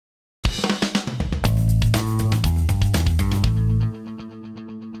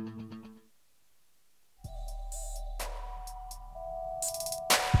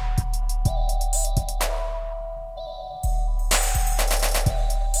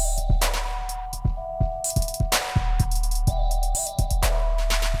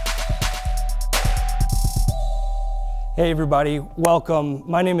Hey everybody, welcome.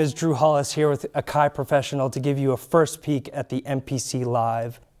 My name is Drew Hollis here with Akai Professional to give you a first peek at the MPC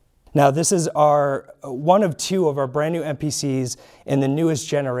Live. Now this is one of two of our brand new MPCs in the newest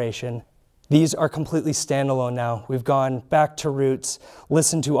generation. These are completely standalone now. We've gone back to roots,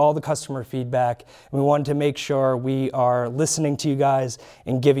 listened to all the customer feedback, and we wanted to make sure we are listening to you guys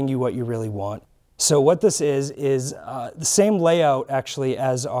and giving you what you really want. So what this is the same layout actually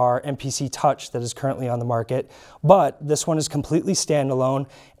as our MPC Touch that is currently on the market, but this one is completely standalone,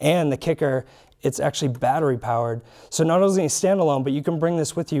 and the kicker, it's actually battery powered. So not only is it standalone, but you can bring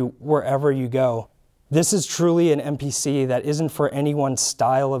this with you wherever you go. This is truly an MPC that isn't for any one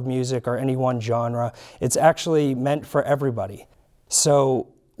style of music or any one genre. It's actually meant for everybody. So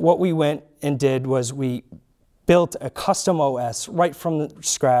what we went and did was we built a custom OS right from the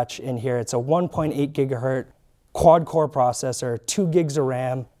scratch in here. It's a 1.8 gigahertz quad-core processor, 2 gigs of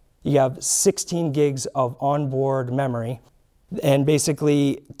RAM. You have 16 gigs of onboard memory. And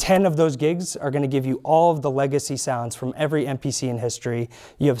basically 10 of those gigs are going to give you all of the legacy sounds from every MPC in history.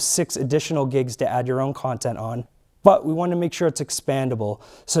 You have 6 additional gigs to add your own content on. But we want to make sure it's expandable.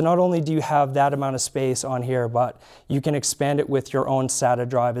 So not only do you have that amount of space on here, but you can expand it with your own SATA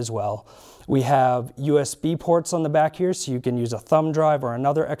drive as well. We have USB ports on the back here, so you can use a thumb drive or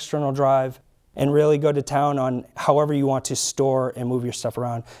another external drive and really go to town on however you want to store and move your stuff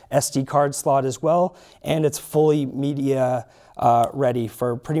around. SD card slot as well, and it's fully media ready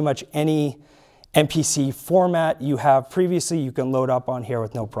for pretty much any MPC format you have previously. You can load up on here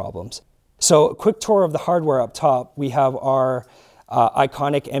with no problems. So a quick tour of the hardware up top. We have our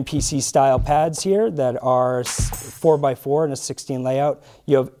iconic MPC style pads here that are 4x4 in a 16 layout.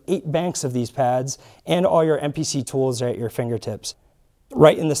 You have 8 banks of these pads, and all your MPC tools are at your fingertips.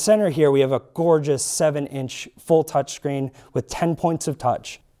 Right in the center here, we have a gorgeous 7-inch full touchscreen with 10 points of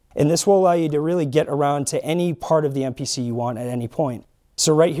touch. And this will allow you to really get around to any part of the MPC you want at any point.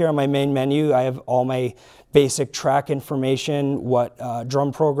 So right here on my main menu, I have all my basic track information, what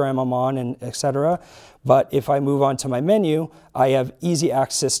drum program I'm on, and etc. But if I move on to my menu, I have easy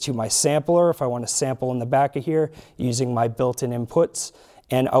access to my sampler if I want to sample in the back of here using my built-in inputs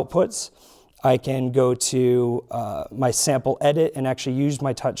and outputs. I can go to my sample edit and actually use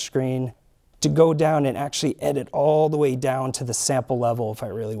my touch screen to go down and actually edit all the way down to the sample level if I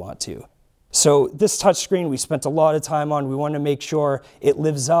really want to. So this touchscreen we spent a lot of time on. We want to make sure it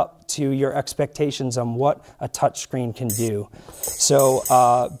lives up to your expectations on what a touchscreen can do. So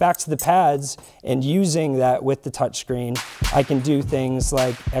back to the pads, and using that with the touchscreen, I can do things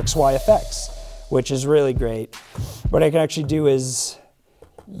like XY effects, which is really great. What I can actually do is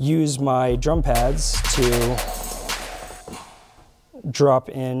use my drum pads to drop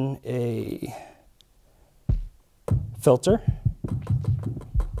in a filter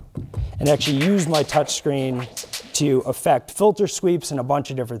and actually use my touchscreen to affect filter sweeps and a bunch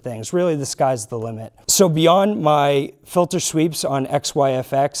of different things. Really, the sky's the limit. So beyond my filter sweeps on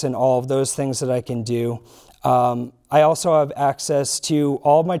XYFX and all of those things that I can do, I also have access to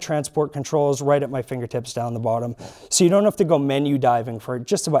all of my transport controls right at my fingertips down the bottom. So you don't have to go menu diving for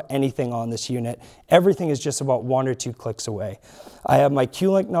just about anything on this unit. Everything is just about 1 or 2 clicks away. I have my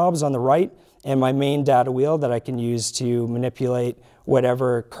Q-Link knobs on the right and my main data wheel that I can use to manipulate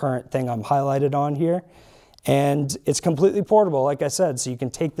whatever current thing I'm highlighted on here. And it's completely portable, like I said, so you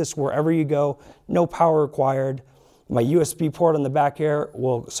can take this wherever you go, no power required. My USB port on the back here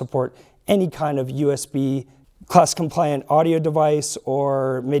will support any kind of USB class compliant audio device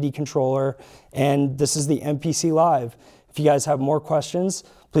or MIDI controller, and this is the MPC Live. If you guys have more questions,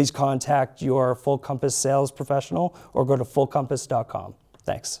 please contact your Full Compass sales professional or go to fullcompass.com.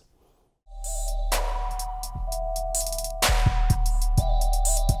 Thanks.